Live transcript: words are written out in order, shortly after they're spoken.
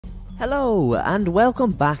Hello and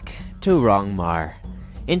welcome back to Wrongmar.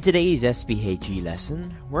 In today's SPHE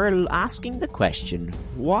lesson, we're asking the question,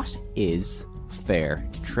 what is fair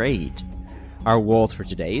trade? Our goal for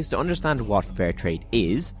today is to understand what fair trade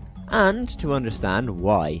is and to understand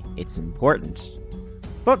why it's important.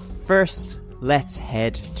 But first, let's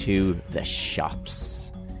head to the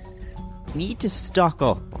shops. We need to stock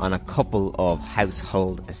up on a couple of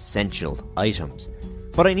household essential items.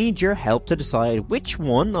 But I need your help to decide which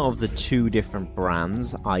one of the two different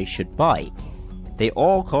brands I should buy. They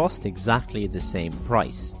all cost exactly the same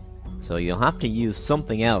price, so you'll have to use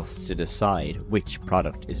something else to decide which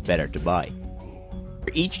product is better to buy.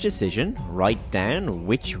 For each decision, write down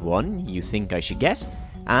which one you think I should get,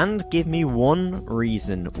 and give me one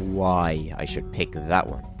reason why I should pick that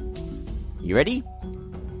one. You ready?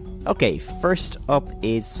 Okay, first up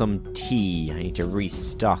is some tea. I need to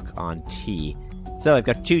restock on tea. So I've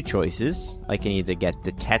got two choices. I can either get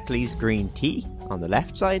the Tetley's green tea on the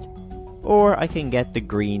left side, or I can get the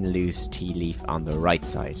green loose tea leaf on the right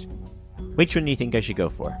side. Which one do you think I should go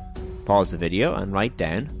for? Pause the video and write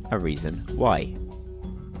down a reason why.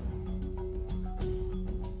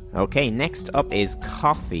 Okay, next up is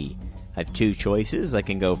coffee. I have two choices. I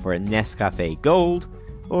can go for a Nescafe Gold,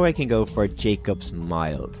 or I can go for Jacob's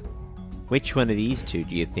Mild. Which one of these two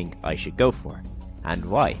do you think I should go for, and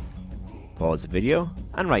why? Pause the video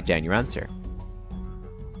and write down your answer.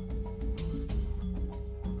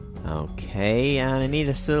 Okay, and I need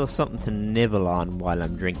a little something to nibble on while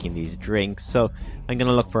I'm drinking these drinks, so I'm going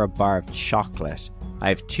to look for a bar of chocolate. I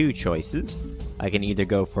have two choices. I can either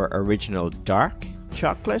go for original dark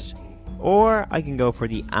chocolate, or I can go for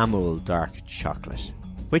the Amul dark chocolate.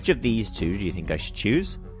 Which of these two do you think I should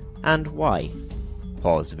choose, and why?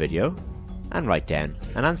 Pause the video and write down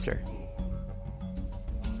an answer.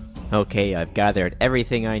 Okay, I've gathered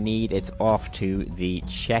everything I need. It's off to the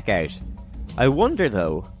checkout. I wonder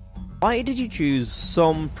though, why did you choose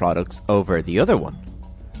some products over the other one?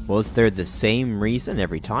 Was there the same reason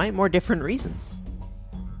every time or different reasons?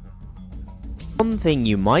 One thing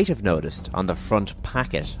you might have noticed on the front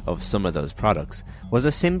packet of some of those products was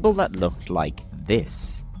a symbol that looked like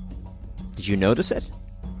this. Did you notice it?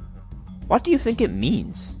 What do you think it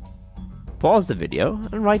means? Pause the video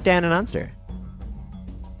and write down an answer.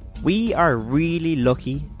 We are really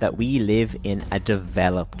lucky that we live in a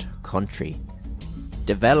developed country.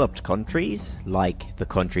 Developed countries, like the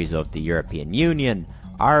countries of the European Union,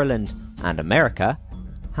 Ireland and America,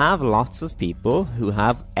 have lots of people who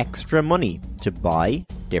have extra money to buy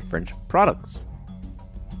different products.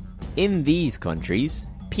 In these countries,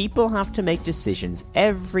 people have to make decisions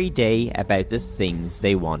every day about the things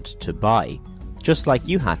they want to buy, just like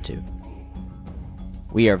you had to.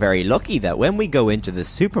 We are very lucky that when we go into the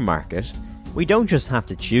supermarket, we don't just have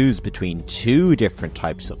to choose between two different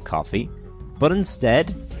types of coffee, but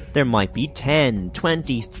instead there might be 10,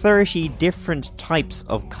 20, 30 different types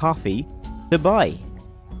of coffee to buy.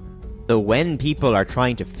 So when people are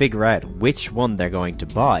trying to figure out which one they're going to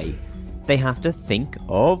buy, they have to think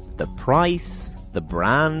of the price, the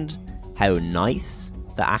brand, how nice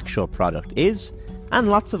the actual product is, and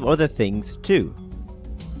lots of other things too.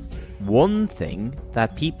 One thing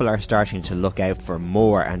that people are starting to look out for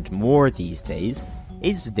more and more these days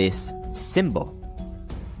is this symbol.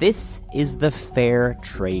 This is the fair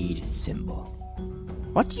trade symbol.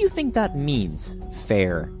 What do you think that means,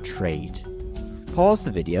 fair trade? Pause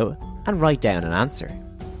the video and write down an answer.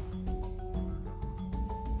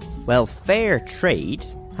 Well, fair trade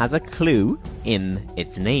has a clue in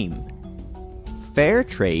its name. Fair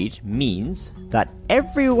trade means that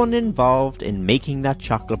everyone involved in making that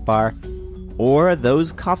chocolate bar or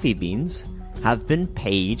those coffee beans have been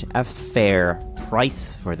paid a fair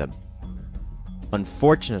price for them.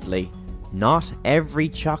 Unfortunately, not every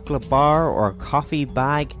chocolate bar or coffee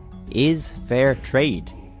bag is fair trade,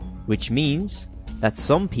 which means that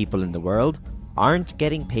some people in the world aren't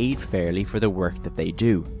getting paid fairly for the work that they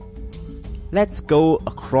do. Let's go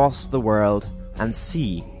across the world and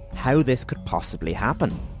see how this could possibly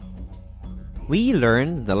happen. We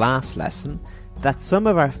learned in the last lesson that some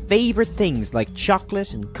of our favourite things like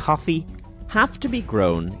chocolate and coffee have to be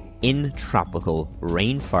grown in tropical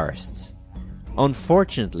rainforests.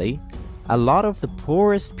 Unfortunately, a lot of the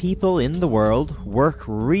poorest people in the world work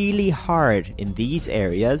really hard in these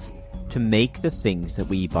areas to make the things that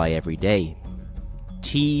we buy every day.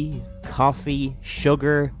 Tea, coffee,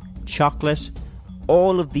 sugar, chocolate,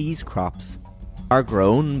 all of these crops are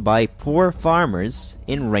grown by poor farmers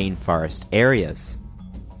in rainforest areas.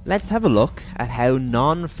 Let's have a look at how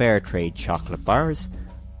non-fair trade chocolate bars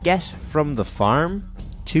get from the farm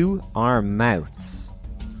to our mouths.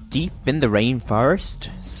 Deep in the rainforest,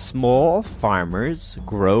 small farmers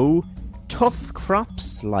grow tough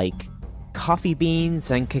crops like coffee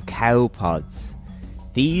beans and cacao pods.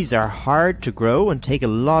 These are hard to grow and take a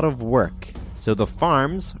lot of work, so the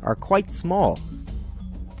farms are quite small.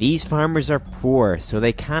 These farmers are poor, so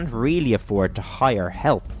they can't really afford to hire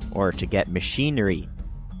help or to get machinery.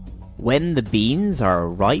 When the beans are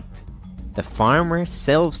ripe, the farmer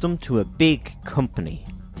sells them to a big company.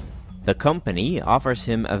 The company offers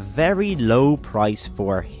him a very low price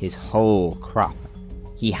for his whole crop.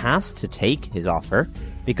 He has to take his offer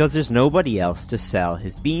because there's nobody else to sell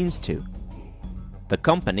his beans to. The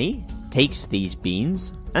company takes these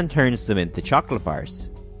beans and turns them into chocolate bars.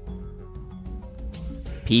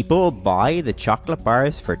 People buy the chocolate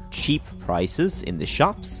bars for cheap prices in the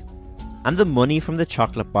shops, and the money from the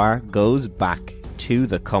chocolate bar goes back to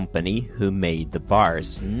the company who made the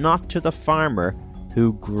bars, not to the farmer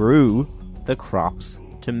who grew the crops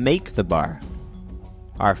to make the bar.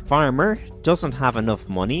 Our farmer doesn't have enough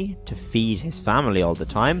money to feed his family all the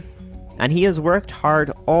time, and he has worked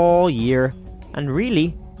hard all year, and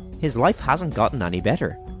really, his life hasn't gotten any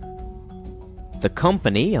better. The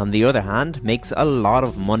company, on the other hand, makes a lot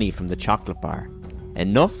of money from the chocolate bar,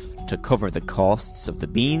 enough to cover the costs of the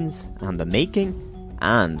beans and the making,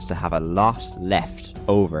 and to have a lot left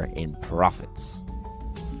over in profits.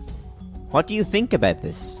 What do you think about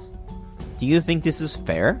this? Do you think this is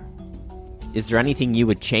fair? Is there anything you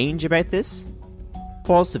would change about this?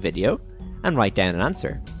 Pause the video and write down an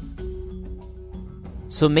answer.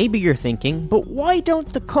 So maybe you're thinking, but why don't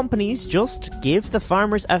the companies just give the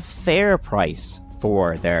farmers a fair price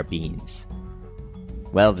for their beans?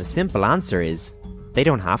 Well, the simple answer is, they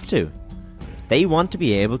don't have to. They want to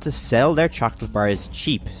be able to sell their chocolate bars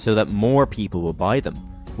cheap so that more people will buy them,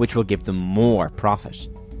 which will give them more profit.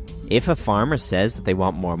 If a farmer says that they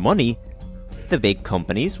want more money, the big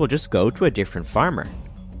companies will just go to a different farmer.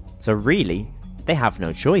 So really, they have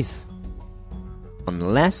no choice.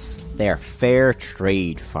 Unless they're fair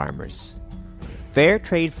trade farmers. Fair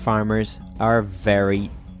trade farmers are very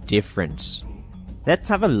different. Let's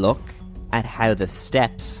have a look at how the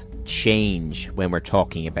steps change when we're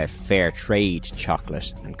talking about fair trade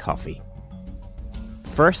chocolate and coffee.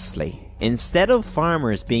 Firstly, instead of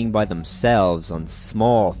farmers being by themselves on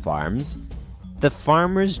small farms, the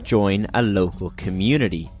farmers join a local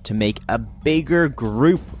community to make a bigger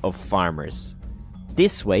group of farmers.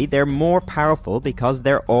 This way they're more powerful because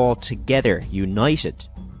they're all together, united.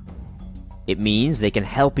 It means they can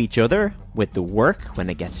help each other with the work when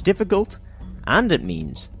it gets difficult, and it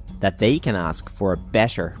means that they can ask for a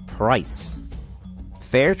better price.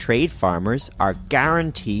 Fair trade farmers are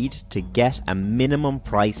guaranteed to get a minimum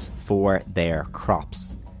price for their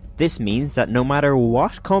crops. This means that no matter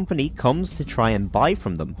what company comes to try and buy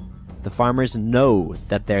from them, the farmers know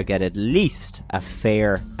that they'll get at least a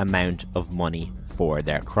fair amount of money for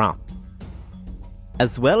their crop.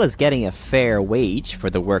 As well as getting a fair wage for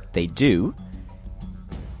the work they do,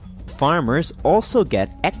 farmers also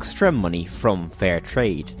get extra money from fair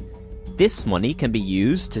trade. This money can be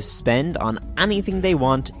used to spend on anything they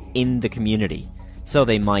want in the community. So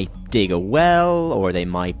they might dig a well, or they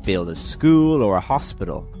might build a school or a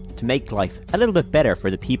hospital to make life a little bit better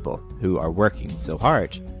for the people who are working so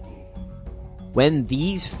hard. When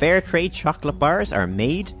these fair trade chocolate bars are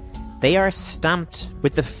made, they are stamped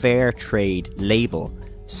with the fair trade label,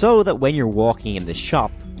 so that when you're walking in the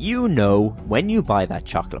shop, you know when you buy that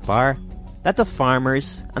chocolate bar that the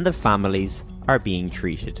farmers and the families are being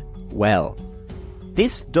treated well.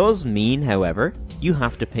 This does mean, however, you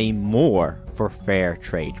have to pay more for fair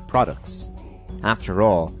trade products. After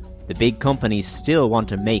all, the big companies still want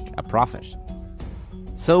to make a profit.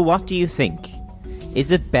 So what do you think?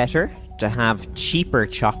 Is it better to have cheaper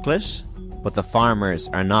chocolate, but the farmers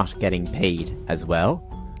are not getting paid as well?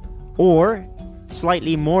 Or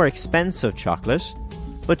slightly more expensive chocolate,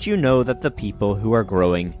 but you know that the people who are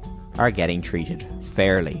growing are getting treated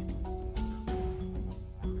fairly?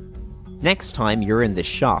 Next time you're in the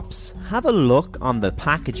shops, have a look on the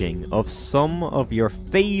packaging of some of your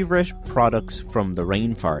favourite products from the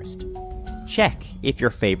rainforest. Check if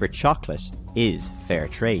your favourite chocolate is fair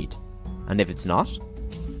trade, and if it's not,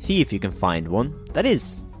 see if you can find one that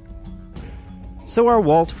is. So our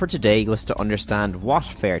Walt for today was to understand what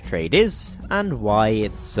fair trade is and why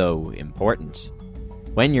it's so important.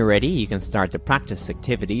 When you're ready, you can start the practice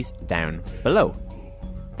activities down below.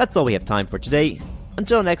 That's all we have time for today.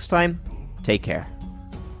 Until next time, take care.